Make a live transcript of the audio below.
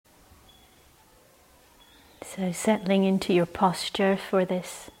So settling into your posture for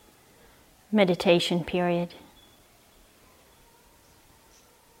this meditation period.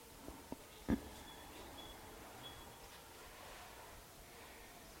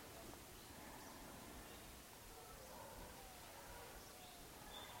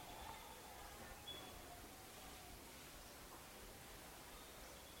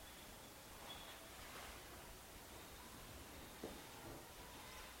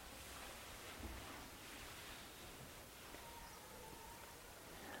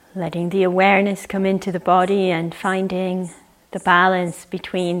 Letting the awareness come into the body and finding the balance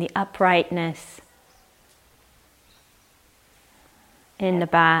between the uprightness in the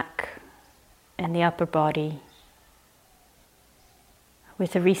back and the upper body,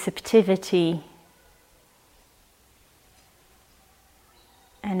 with the receptivity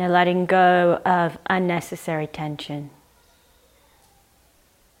and a letting go of unnecessary tension.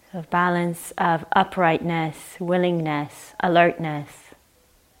 So balance of uprightness, willingness, alertness,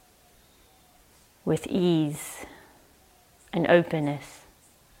 with ease and openness.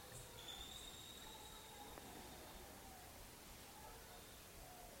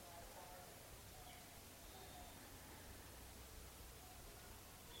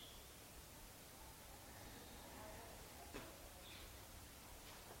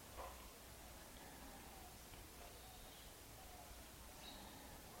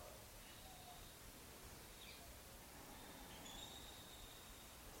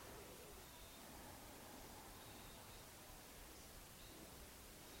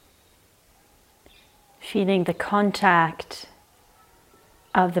 Feeling the contact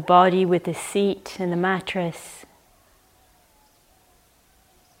of the body with the seat and the mattress.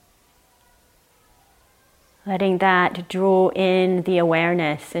 Letting that draw in the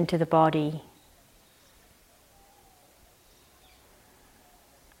awareness into the body.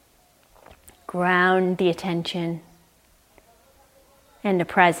 Ground the attention and the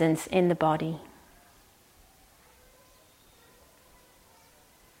presence in the body.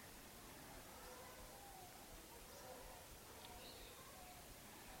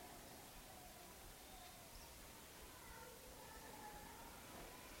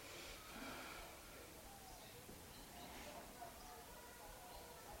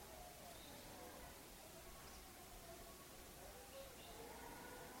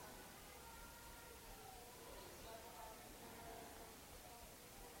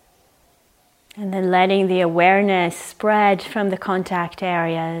 And then letting the awareness spread from the contact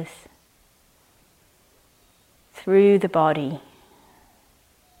areas through the body,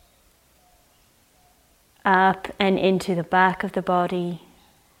 up and into the back of the body.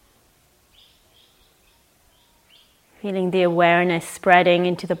 Feeling the awareness spreading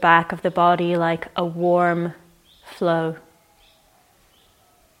into the back of the body like a warm flow.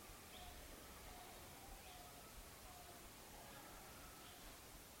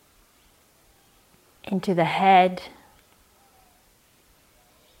 Into the head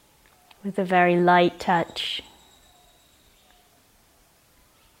with a very light touch.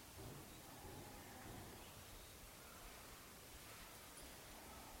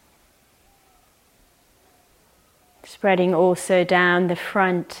 Spreading also down the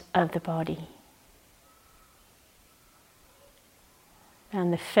front of the body.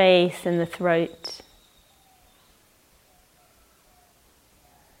 Down the face and the throat.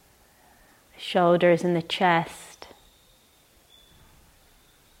 Shoulders and the chest,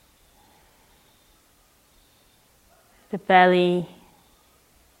 the belly,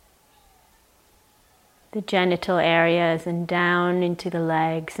 the genital areas, and down into the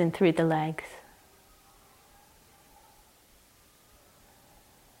legs and through the legs.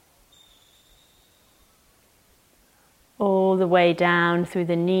 All the way down through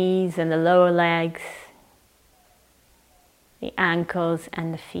the knees and the lower legs, the ankles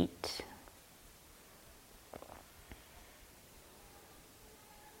and the feet.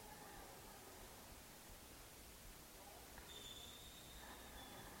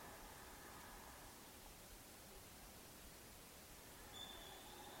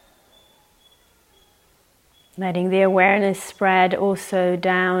 Letting the awareness spread also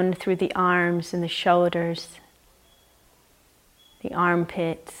down through the arms and the shoulders, the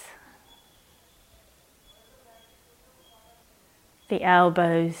armpits, the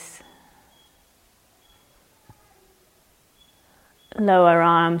elbows, lower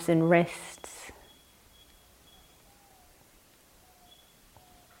arms and wrists,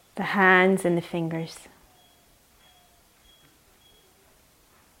 the hands and the fingers.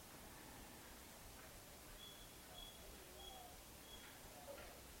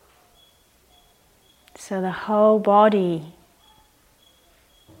 So the whole body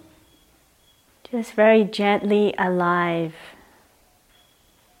Just very gently alive,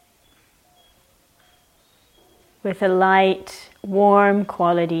 with a light, warm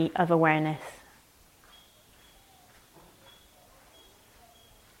quality of awareness.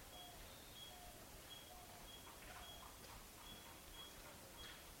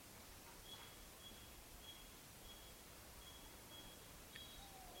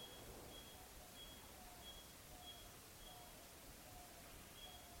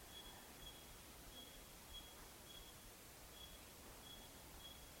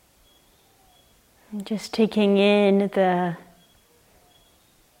 Just taking in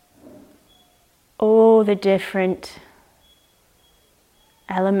all the different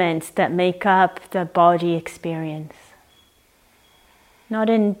elements that make up the body experience. Not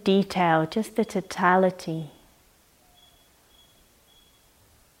in detail, just the totality.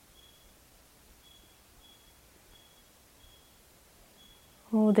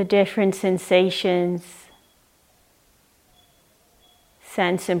 All the different sensations,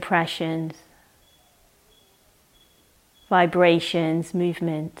 sense impressions, vibrations,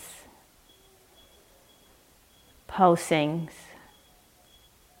 movements, pulsings,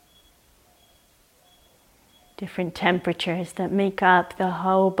 different temperatures that make up the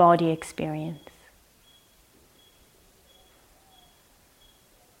whole body experience.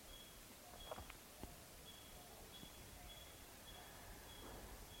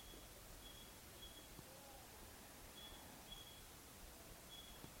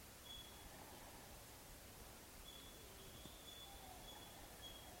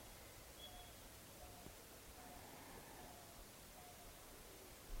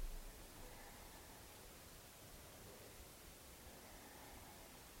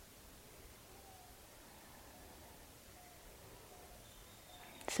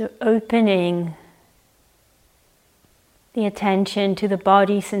 So opening the attention to the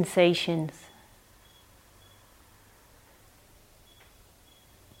body sensations.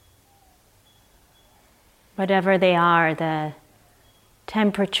 Whatever they are, the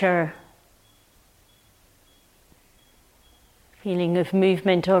temperature, feeling of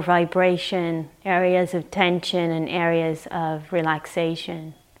movement or vibration, areas of tension and areas of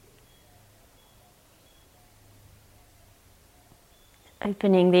relaxation.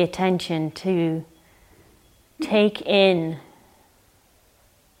 Opening the attention to take in,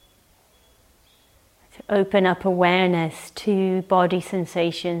 to open up awareness to body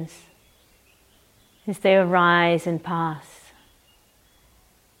sensations as they arise and pass.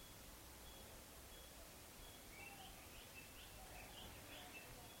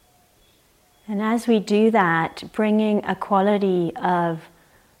 And as we do that, bringing a quality of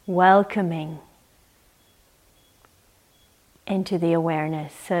welcoming into the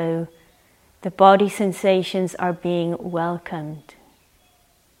awareness. So the body sensations are being welcomed.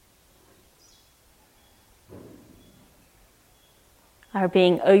 Are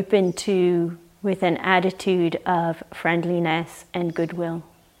being open to with an attitude of friendliness and goodwill.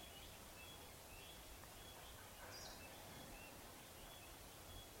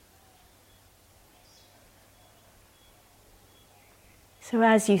 So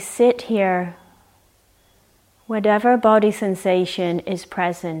as you sit here, whatever body sensation is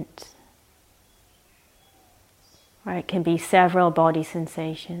present, or it can be several body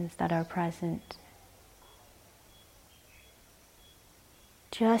sensations that are present,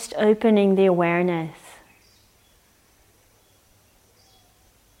 just opening the awareness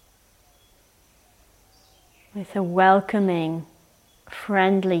with a welcoming,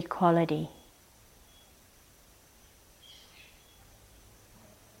 friendly quality.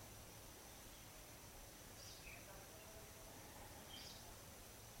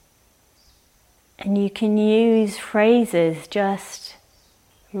 And you can use phrases just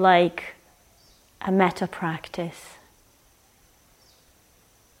like a metta practice.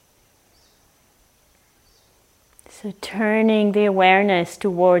 So turning the awareness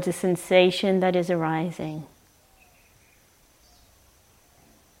towards a sensation that is arising.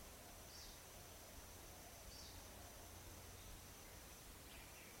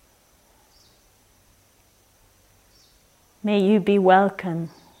 May you be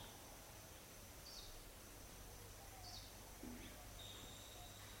welcome.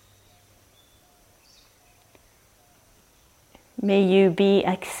 May you be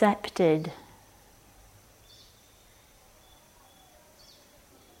accepted.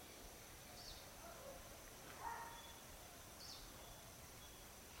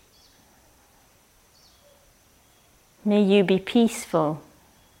 May you be peaceful.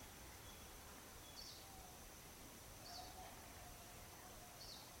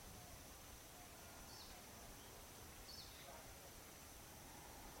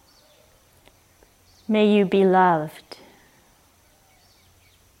 May you be loved.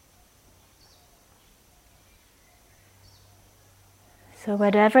 So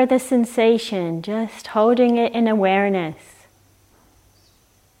whatever the sensation, just holding it in awareness,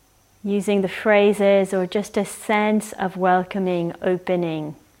 using the phrases or just a sense of welcoming,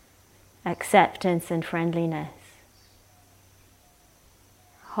 opening, acceptance and friendliness.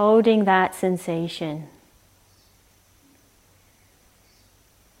 Holding that sensation.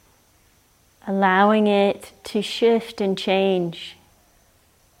 Allowing it to shift and change.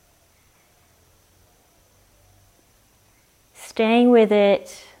 Staying with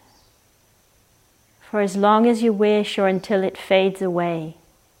it for as long as you wish or until it fades away.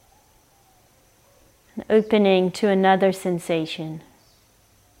 And opening to another sensation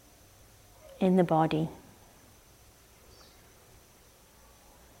in the body.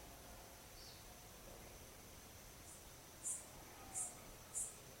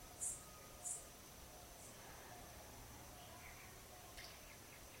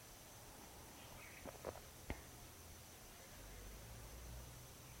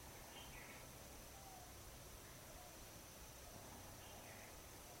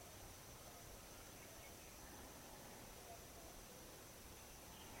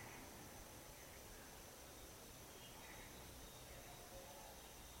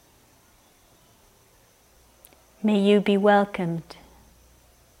 May you be welcomed.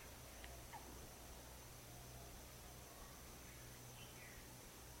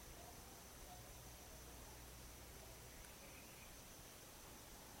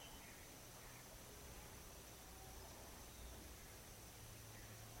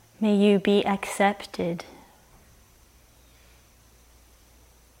 May you be accepted.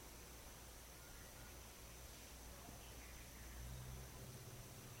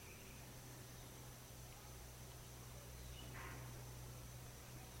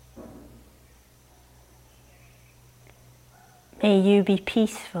 May you be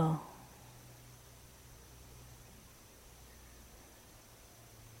peaceful.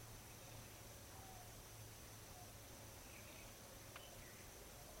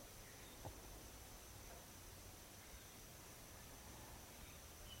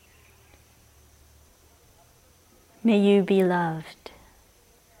 May you be loved.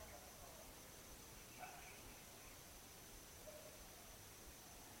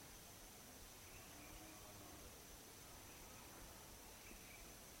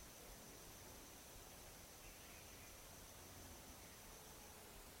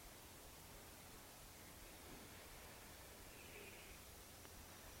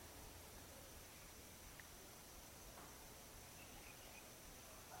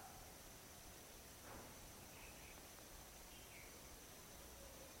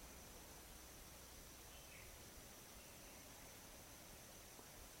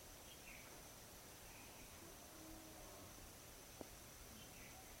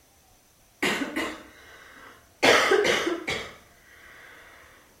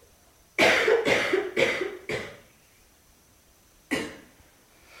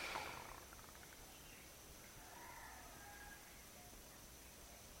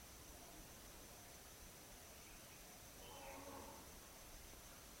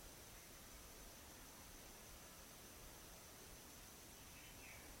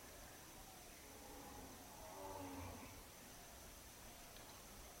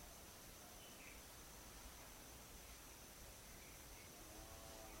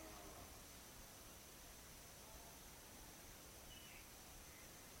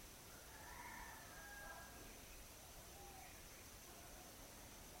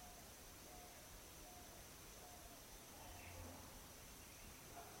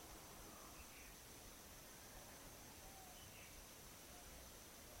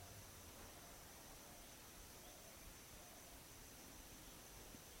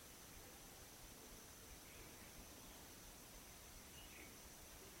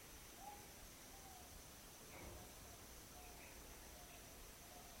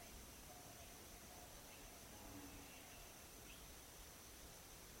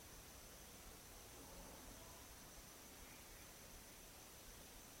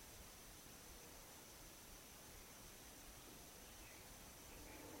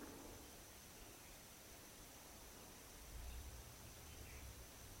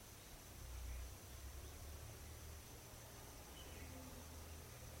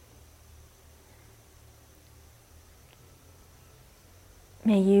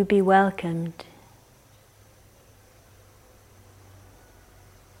 May you be welcomed.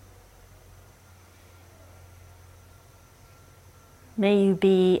 May you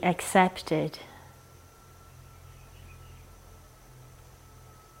be accepted.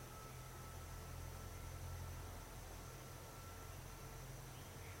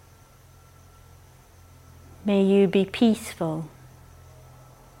 May you be peaceful.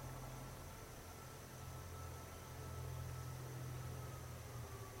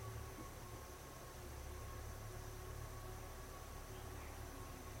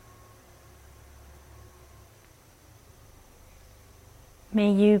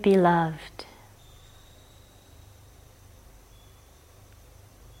 May you be loved.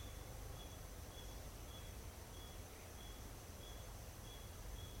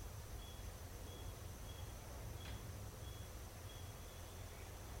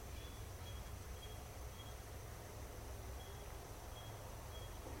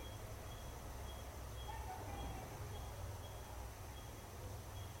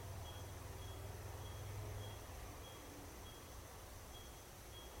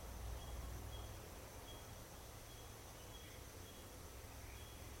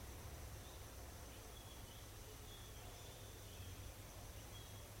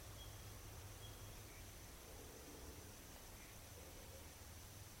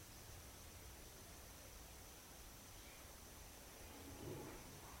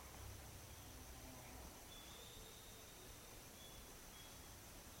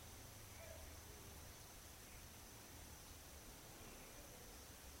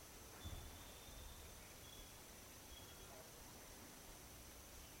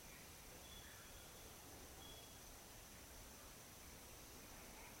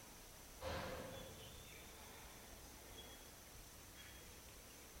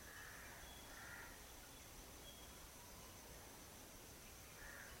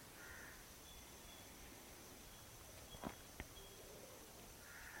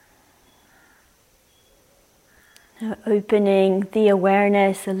 Now opening the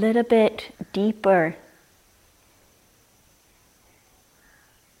awareness a little bit deeper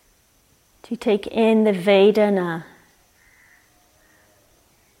to take in the Vedana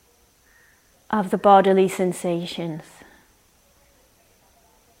of the bodily sensations.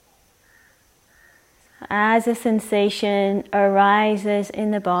 As a sensation arises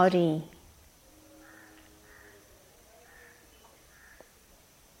in the body,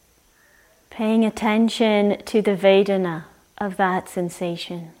 paying attention to the Vedana of that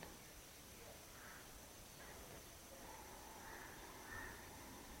sensation.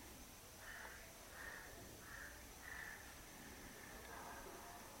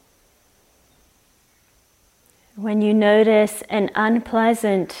 When you notice an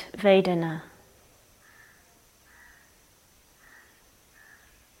unpleasant Vedana,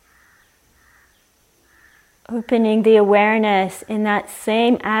 opening the awareness in that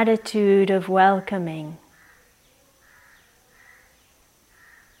same attitude of welcoming,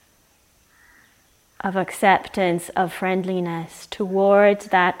 of acceptance, of friendliness towards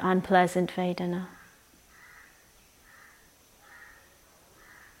that unpleasant Vedana.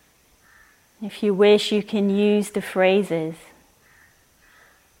 If you wish, you can use the phrases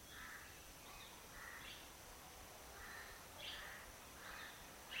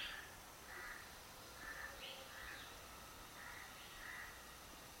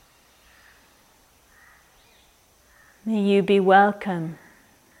may you be welcome.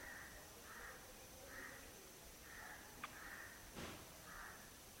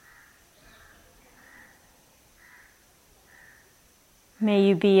 May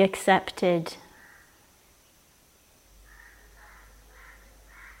you be accepted.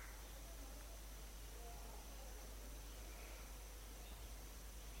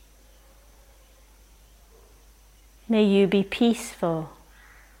 May you be peaceful.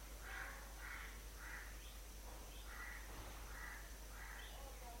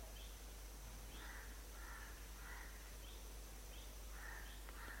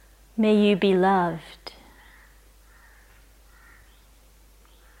 May you be loved.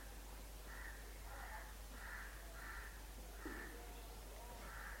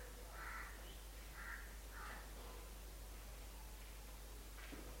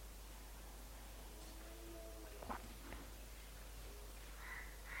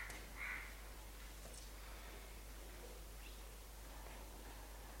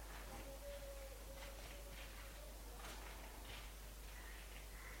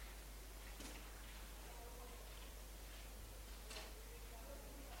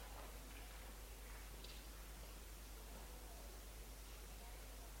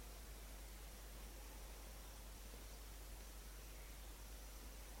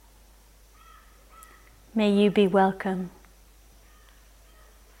 May you be welcome.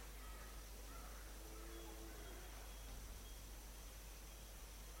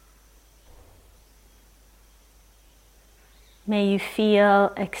 May you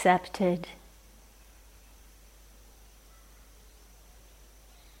feel accepted.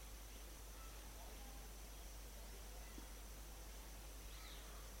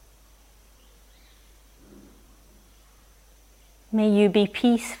 May you be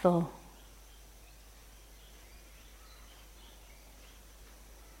peaceful.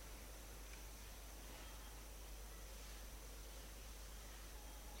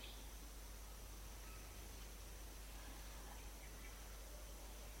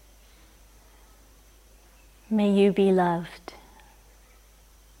 May you be loved.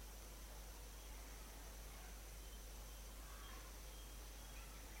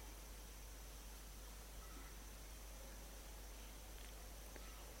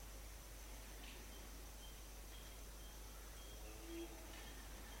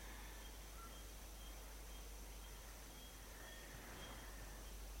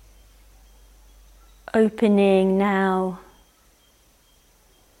 Opening now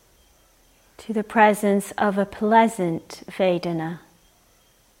to the presence of a pleasant Vedana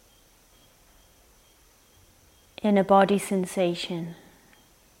in a body sensation.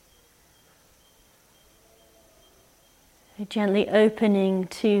 So gently opening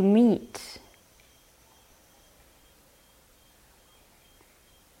to meet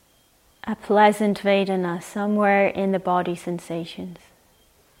a pleasant Vedana somewhere in the body sensations.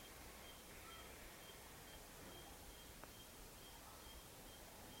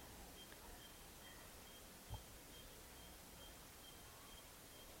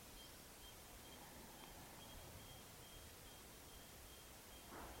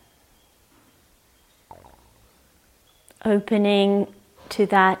 Opening to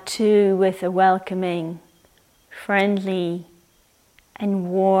that too with a welcoming, friendly and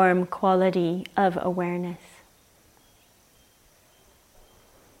warm quality of awareness.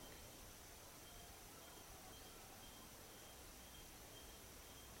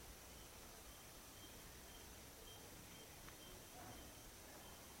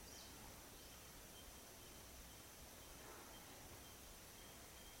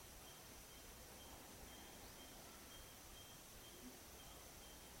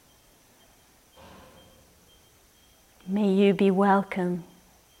 May you be welcome.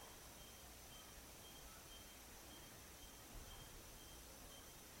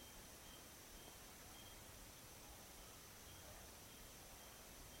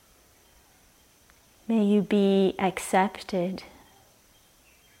 May you be accepted.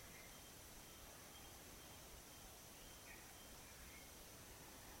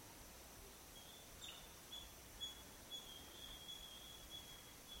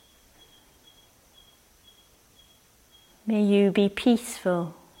 May you be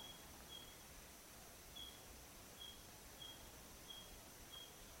peaceful.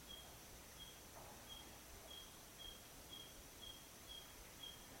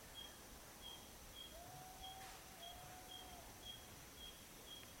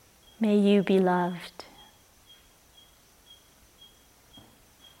 May you be loved.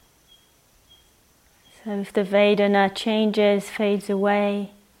 So if the Vedana changes, fades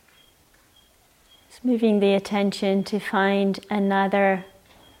away, just moving the attention to find another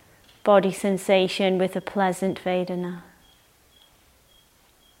body sensation with a pleasant Vedana.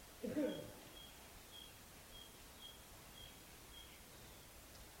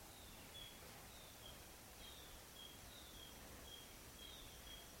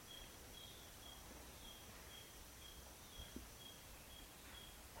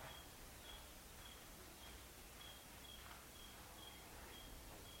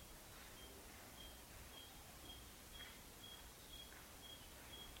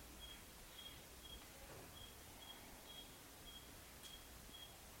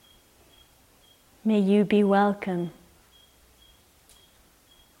 May you be welcome.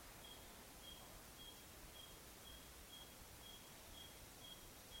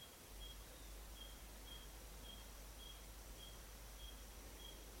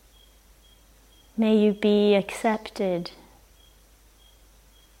 May you be accepted.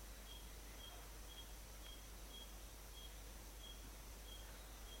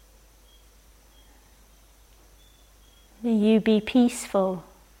 May you be peaceful.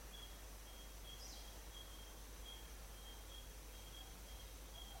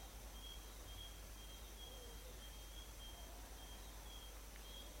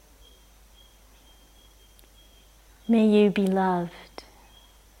 May you be loved.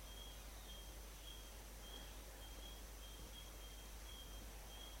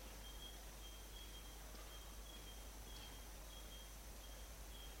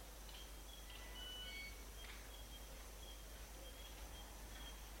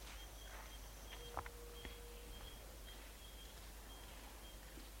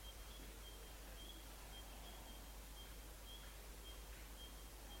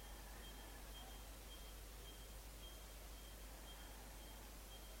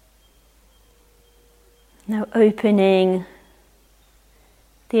 Now opening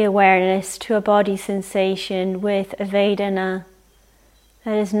the awareness to a body sensation with a Vedana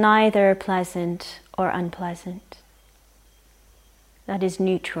that is neither pleasant or unpleasant, that is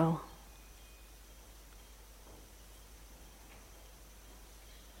neutral.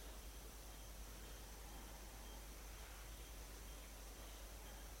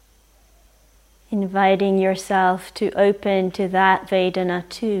 Inviting yourself to open to that Vedana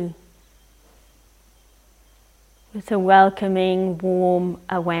too, with a welcoming, warm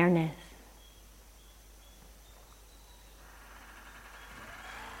awareness.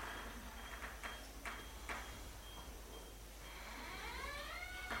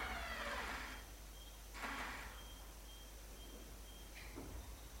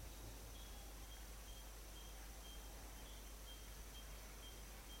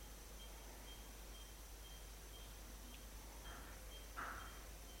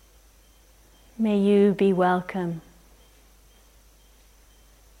 May you be welcome.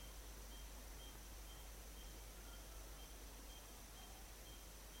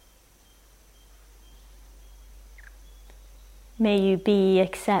 May you be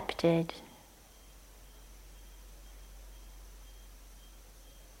accepted.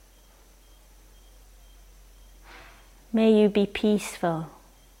 May you be peaceful.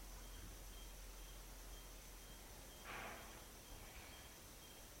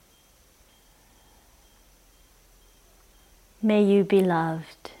 May you be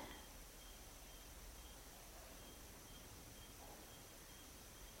loved.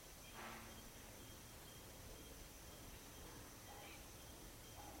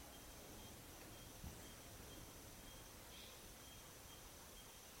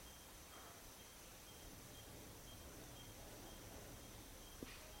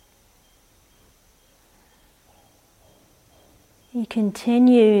 You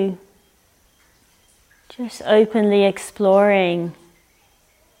continue just openly exploring,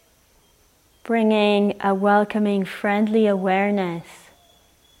 bringing a welcoming, friendly awareness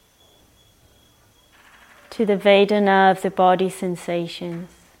to the Vedana of the body sensations.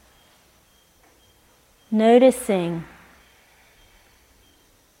 Noticing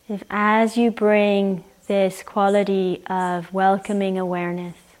if as you bring this quality of welcoming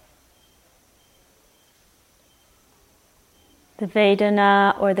awareness, the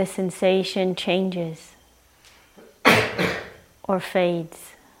Vedana or the sensation changes or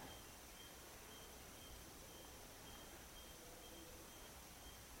fades.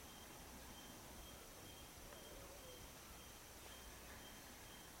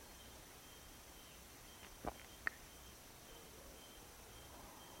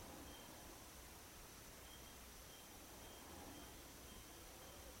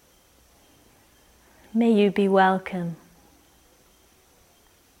 May you be welcome.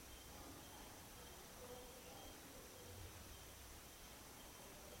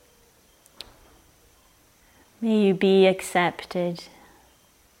 May you be accepted.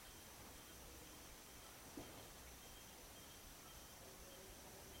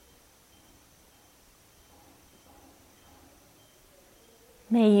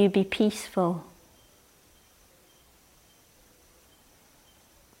 May you be peaceful.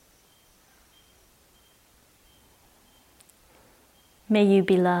 May you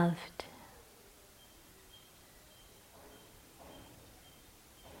be loved.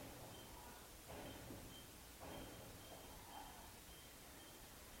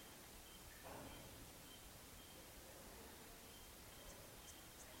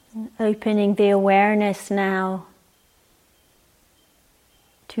 Opening the awareness now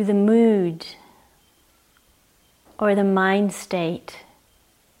to the mood or the mind state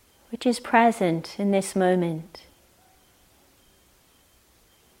which is present in this moment.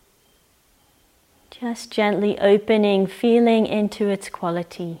 Just gently opening, feeling into its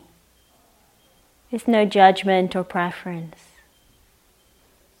quality with no judgment or preference.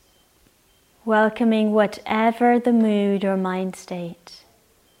 Welcoming whatever the mood or mind state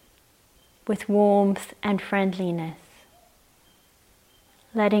with warmth and friendliness.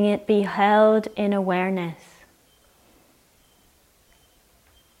 Letting it be held in awareness.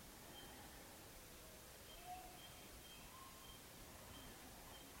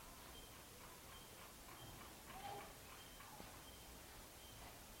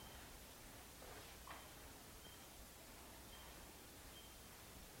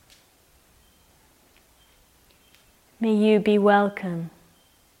 May you be welcome.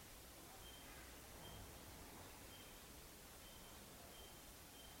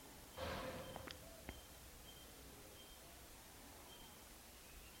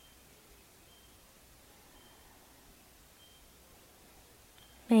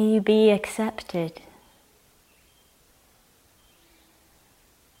 May you be accepted.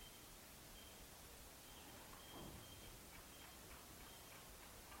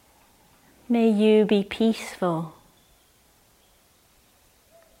 May you be peaceful.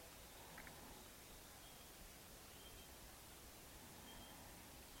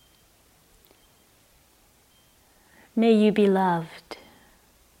 May you be loved.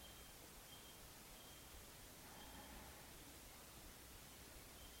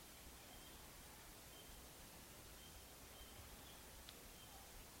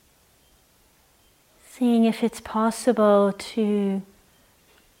 Seeing if it's possible to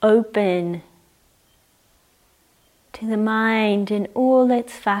open to the mind in all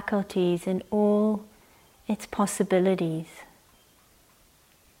its faculties and all its possibilities,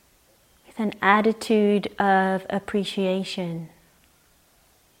 with an attitude of appreciation,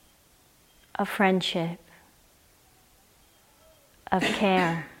 of friendship, of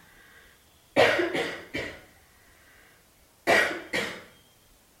care.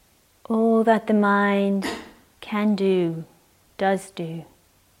 All that the mind can do, does do.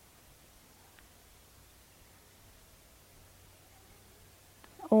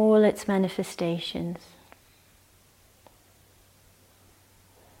 All its manifestations.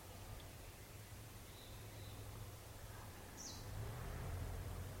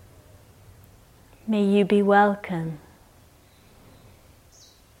 May you be welcome.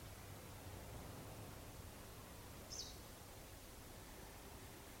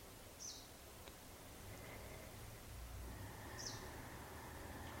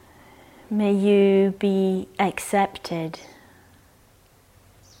 May you be accepted.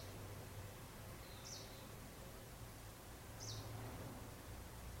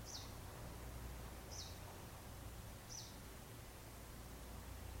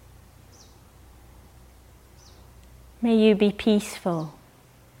 May you be peaceful.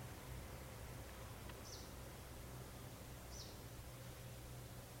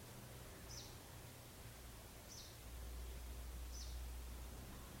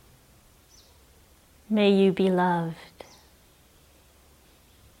 May you be loved.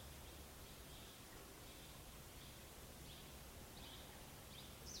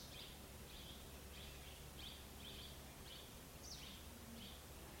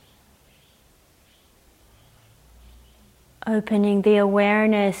 Opening the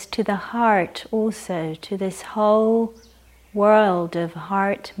awareness to the heart also, to this whole world of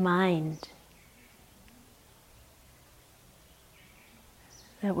heart-mind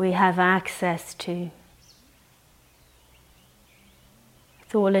that we have access to,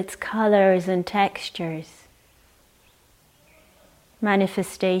 with all its colors and textures,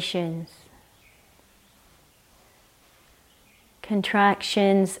 manifestations,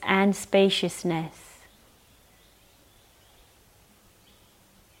 contractions and spaciousness.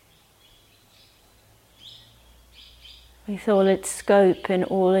 With all its scope and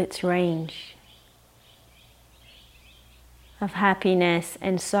all its range of happiness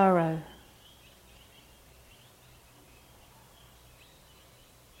and sorrow.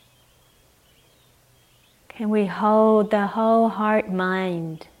 Can we hold the whole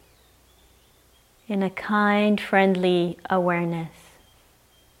heart-mind in a kind, friendly awareness,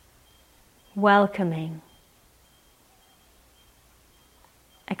 welcoming,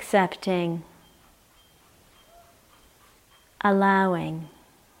 accepting, allowing.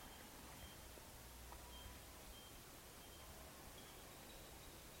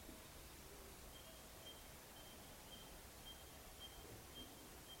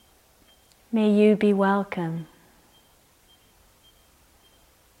 May you be welcome.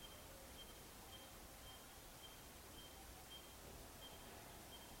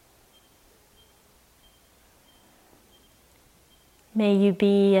 May you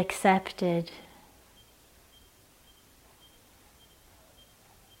be accepted.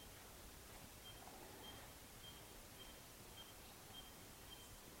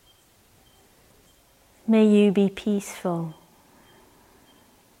 May you be peaceful.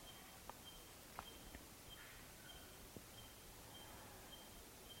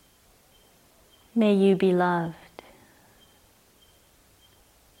 May you be loved.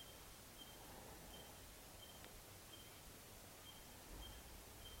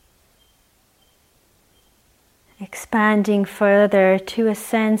 Expanding further to a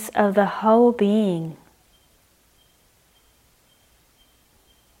sense of the whole being.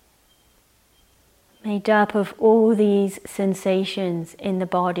 Made up of all these sensations in the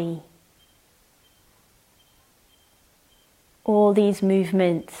body, all these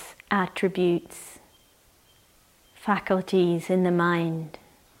movements, attributes, faculties in the mind,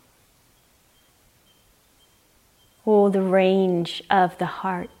 all the range of the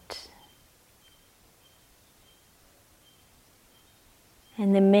heart,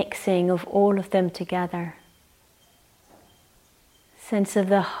 and the mixing of all of them together, sense of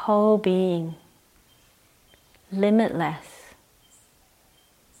the whole being, limitless,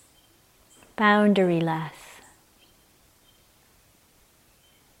 boundaryless.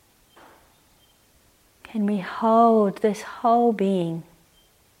 Can we hold this whole being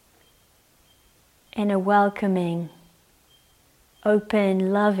in a welcoming,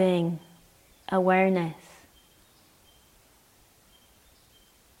 open, loving awareness?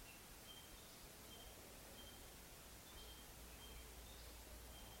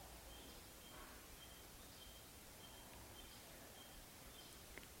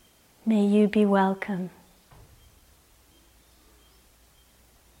 May you be welcome.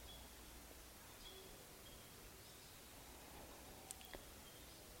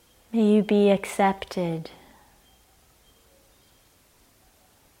 May you be accepted.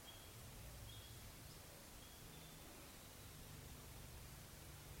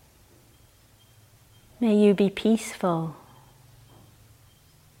 May you be peaceful.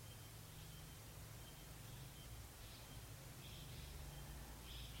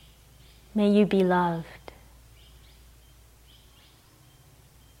 May you be loved.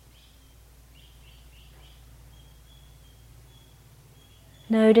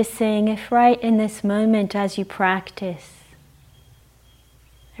 Noticing if right in this moment as you practice,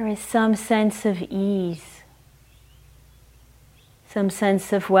 there is some sense of ease, some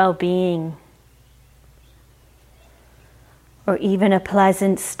sense of well-being, or even a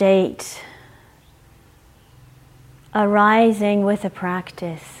pleasant state arising with a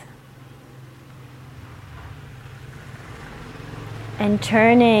practice. And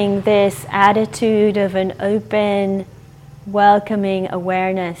turning this attitude of an open, welcoming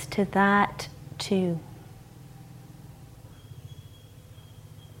awareness to that too.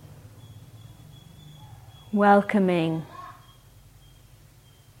 Welcoming,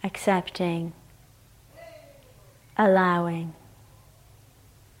 accepting, allowing,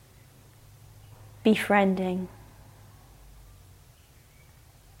 befriending.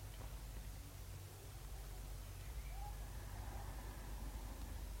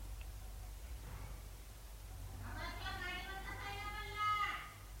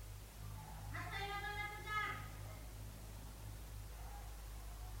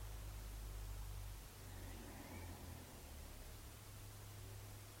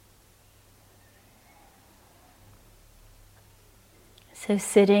 So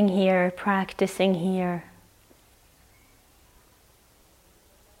sitting here, practicing here,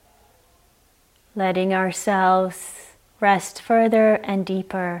 letting ourselves rest further and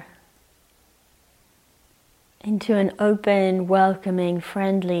deeper into an open, welcoming,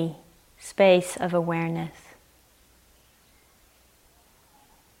 friendly space of awareness.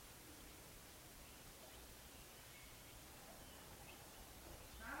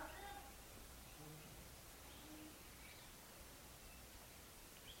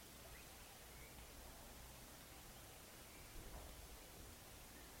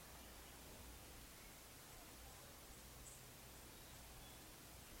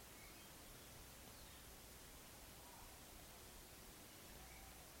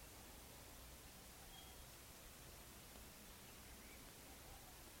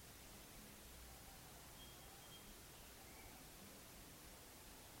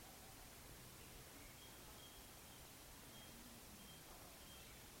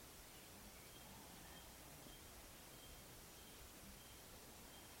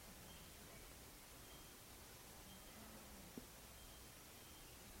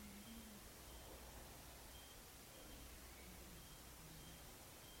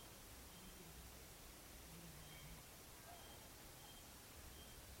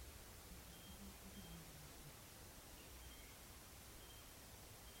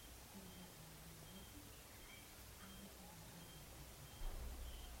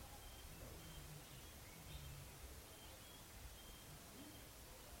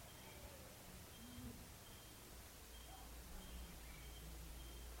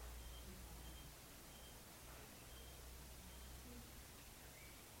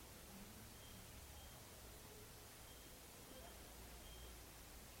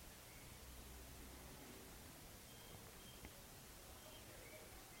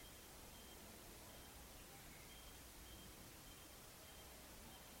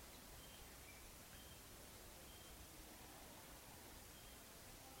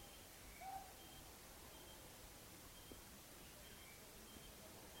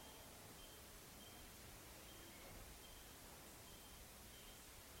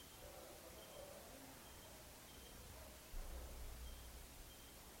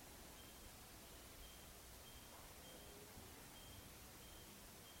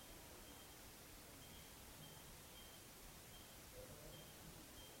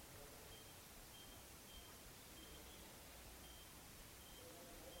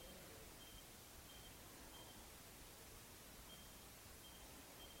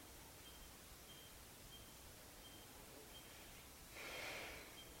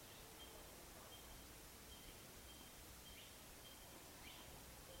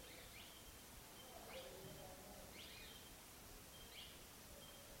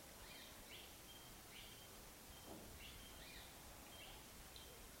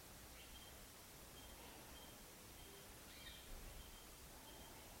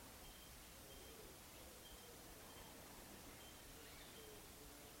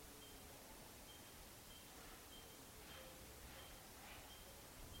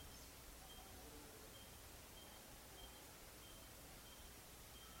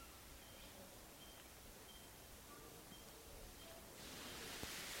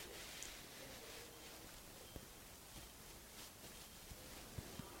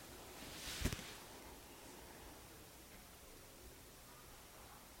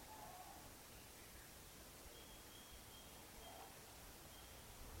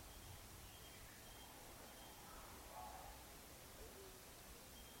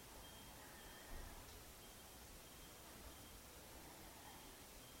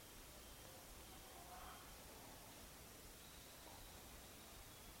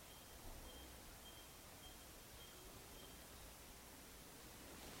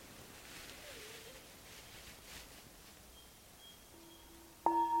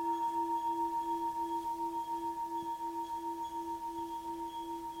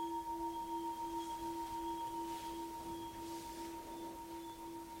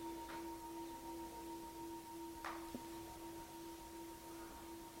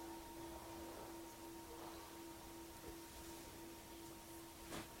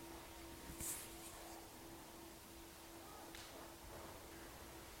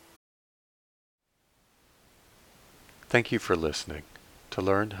 Thank you for listening. To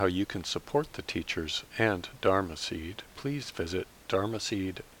learn how you can support the teachers and Dharma Seed, please visit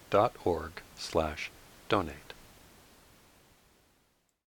dharmaseed.org/donate.